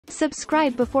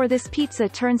Subscribe before this pizza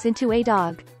turns into a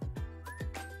dog.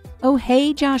 Oh,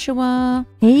 hey, Joshua.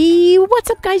 Hey, what's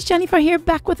up, guys? Genifah here,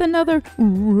 back with another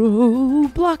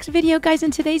Roblox video. Guys, in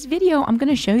today's video, I'm going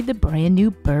to show you the brand new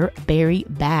Burberry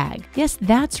bag. Yes,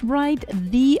 that's right.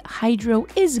 The Hydro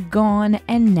is gone,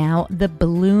 and now the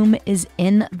Bloom is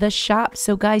in the shop.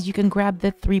 So, guys, you can grab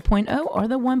the 3.0 or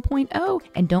the 1.0.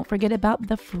 And don't forget about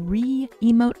the free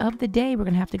emote of the day. We're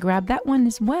going to have to grab that one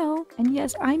as well. And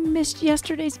yes, I missed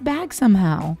yesterday's bag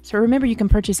somehow. So remember, you can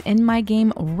purchase in my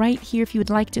game right here if you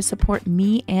would like to support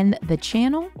me and the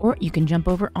channel, or you can jump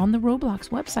over on the Roblox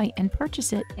website and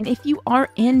purchase it. And if you are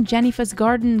in Genifah's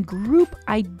Garden group,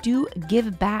 I do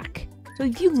give back. So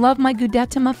if you love my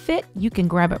Gudetama fit, you can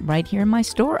grab it right here in my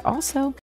store also.